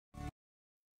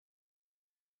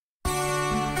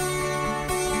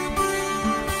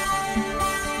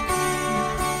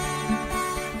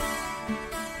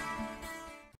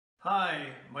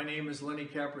My name is Lenny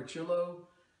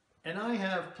and I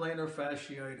have plantar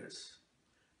fasciitis.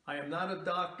 I am not a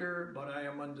doctor, but I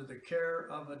am under the care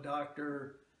of a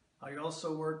doctor. I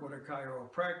also work with a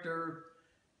chiropractor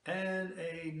and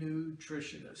a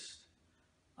nutritionist.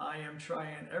 I am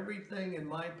trying everything in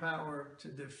my power to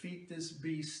defeat this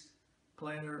beast,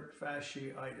 plantar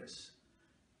fasciitis.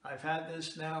 I've had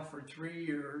this now for 3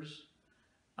 years.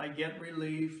 I get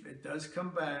relief, it does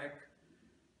come back,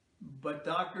 but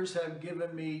doctors have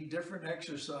given me different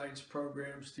exercise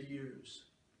programs to use.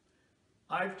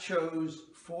 I've chose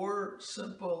 4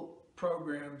 simple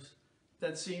programs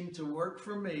that seem to work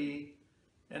for me,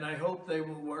 and I hope they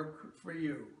will work for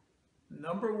you.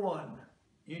 Number 1,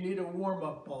 you need a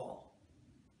warm-up ball.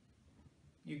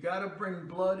 You got to bring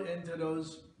blood into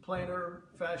those plantar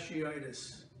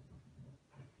fasciitis.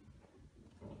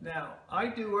 Now, I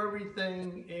do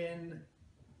everything in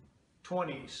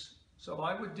 20s. So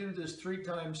I would do this 3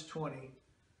 times 20.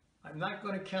 I'm not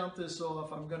going to count this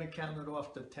off. I'm going to count it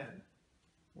off to 10.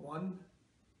 1,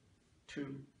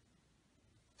 2,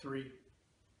 3,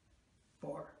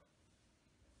 4,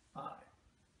 5,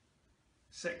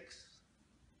 6,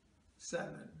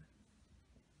 7,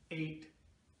 8,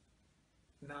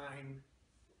 9,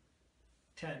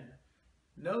 10.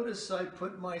 Notice I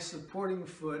put my supporting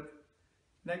foot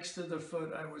next to the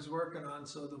foot I was working on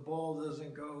so the ball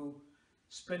doesn't go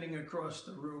spinning across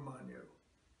the room on you.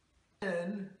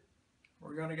 Then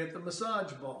we're going to get the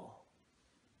massage ball.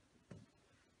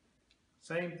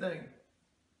 Same thing.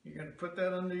 You're going to put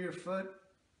that under your foot,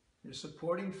 your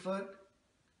supporting foot,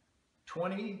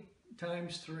 20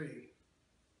 times 3.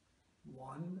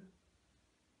 1,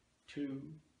 2,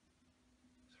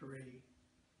 3,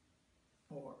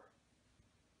 4,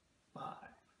 5,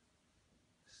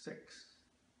 6,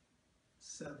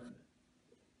 7,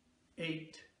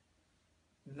 8,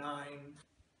 9,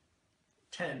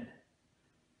 10.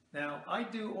 Now, I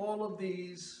do all of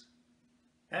these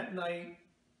at night,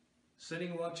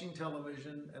 sitting watching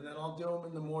television, and then I'll do them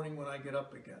in the morning when I get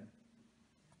up again.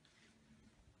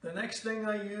 The next thing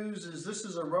I use is, this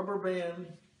is a rubber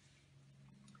band.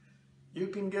 You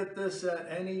can get this at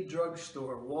any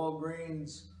drugstore,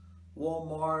 Walgreens,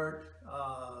 Walmart,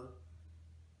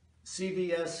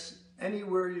 CVS,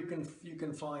 anywhere you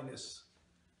can find this.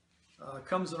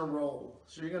 Comes in a roll.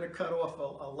 So you're going to cut off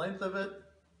a length of it.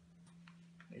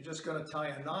 You're just going to tie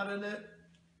a knot in it.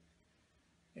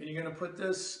 And you're going to put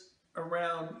this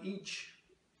around each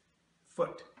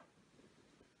foot.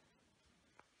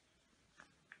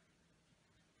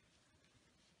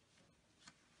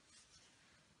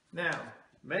 Now,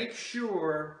 make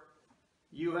sure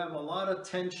you have a lot of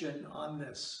tension on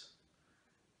this.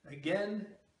 Again,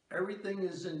 everything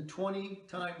is in 20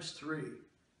 times 3.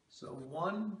 So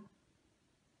 1,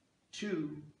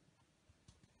 2,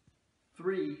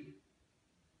 3,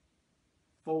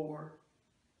 4,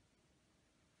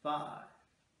 5,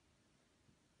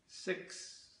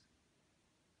 6,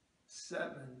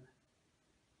 7,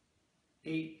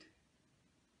 8,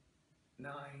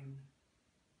 9,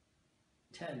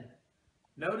 10.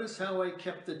 Notice how I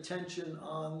kept the tension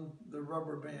on the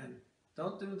rubber band.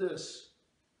 Don't do this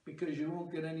because you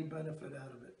won't get any benefit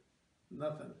out of it.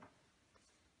 Nothing.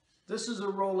 This is a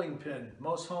rolling pin.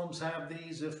 Most homes have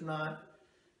these. If not,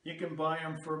 you can buy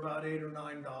them for about $8 or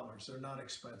 $9. They're not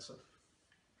expensive.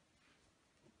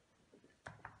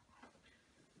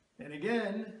 And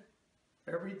again,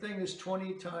 everything is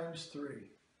 20 times 3.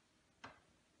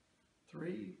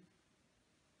 3,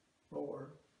 4,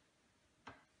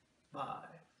 5,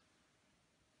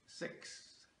 6,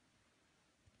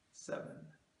 7,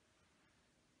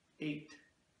 8,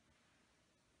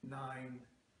 9,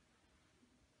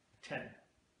 10.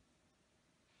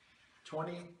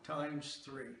 20 times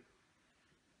 3.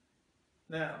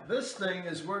 Now, this thing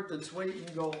is worth its weight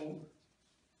in gold.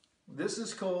 This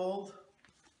is called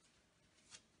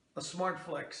a Smart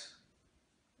Flex.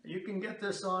 You can get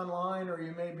this online, or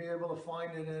you may be able to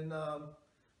find it in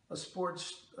a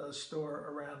sports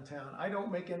store around town. I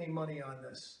don't make any money on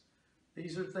this.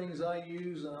 These are things I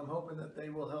use, and I'm hoping that they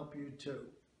will help you too.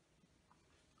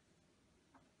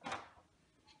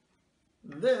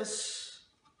 This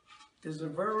is a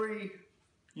very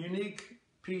unique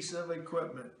piece of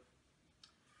equipment.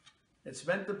 It's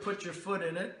meant to put your foot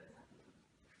in it,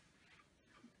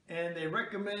 and they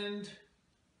recommend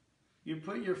you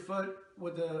put your foot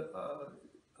with a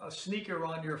sneaker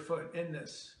on your foot in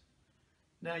this.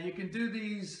 Now you can do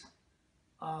these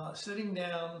sitting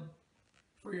down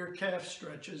for your calf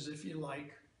stretches if you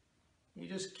like. You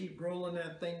just keep rolling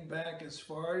that thing back as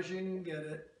far as you can get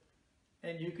it,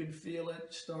 and you can feel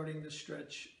it starting to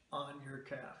stretch on your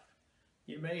calf.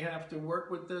 You may have to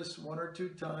work with this 1 or 2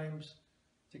 times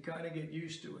to kind of get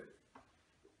used to it.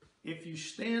 If you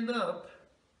stand up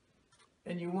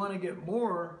and you want to get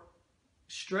more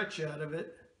stretch out of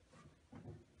it,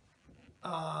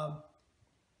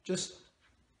 just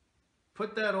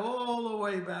put that all the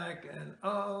way back, and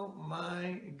oh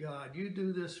my God, you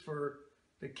do this for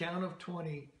the count of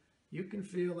 20, you can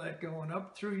feel that going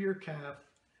up through your calf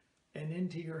and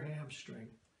into your hamstring.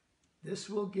 This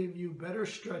will give you better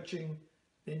stretching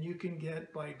than you can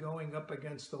get by going up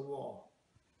against the wall,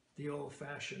 the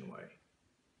old-fashioned way.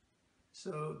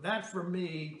 So that for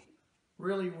me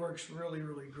really works really,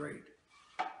 really great.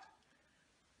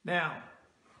 Now,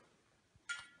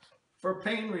 for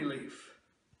pain relief,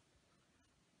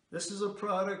 this is a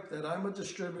product that I'm a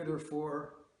distributor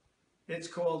for. It's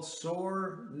called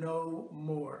Sore No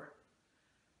More.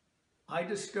 I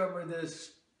discovered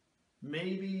this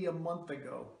maybe a month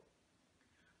ago.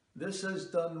 This has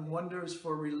done wonders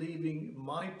for relieving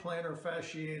my plantar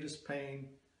fasciitis pain,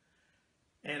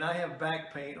 and I have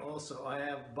back pain also. I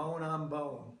have bone on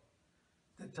bone.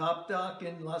 The top doc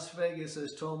in Las Vegas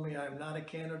has told me I'm not a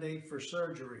candidate for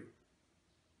surgery.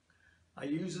 I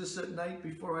use this at night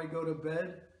before I go to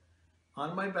bed,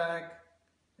 on my back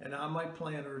and on my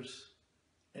plantars,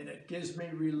 and it gives me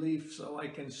relief so I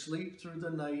can sleep through the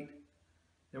night.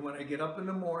 And when I get up in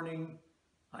the morning,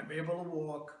 I'm able to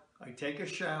walk. I take a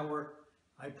shower,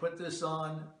 I put this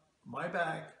on my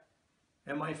back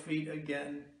and my feet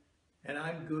again, and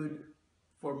I'm good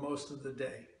for most of the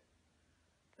day.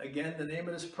 Again, the name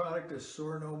of this product is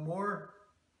Sore No More.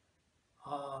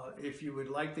 If you would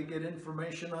like to get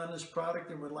information on this product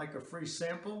and would like a free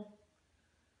sample,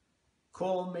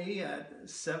 call me at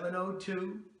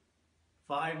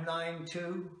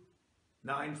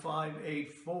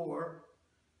 702-592-9584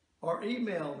 or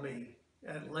email me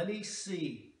at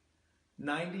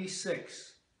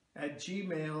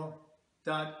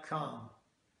lennyc96@gmail.com.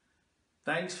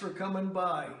 Thanks for coming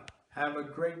by. Have a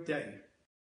great day.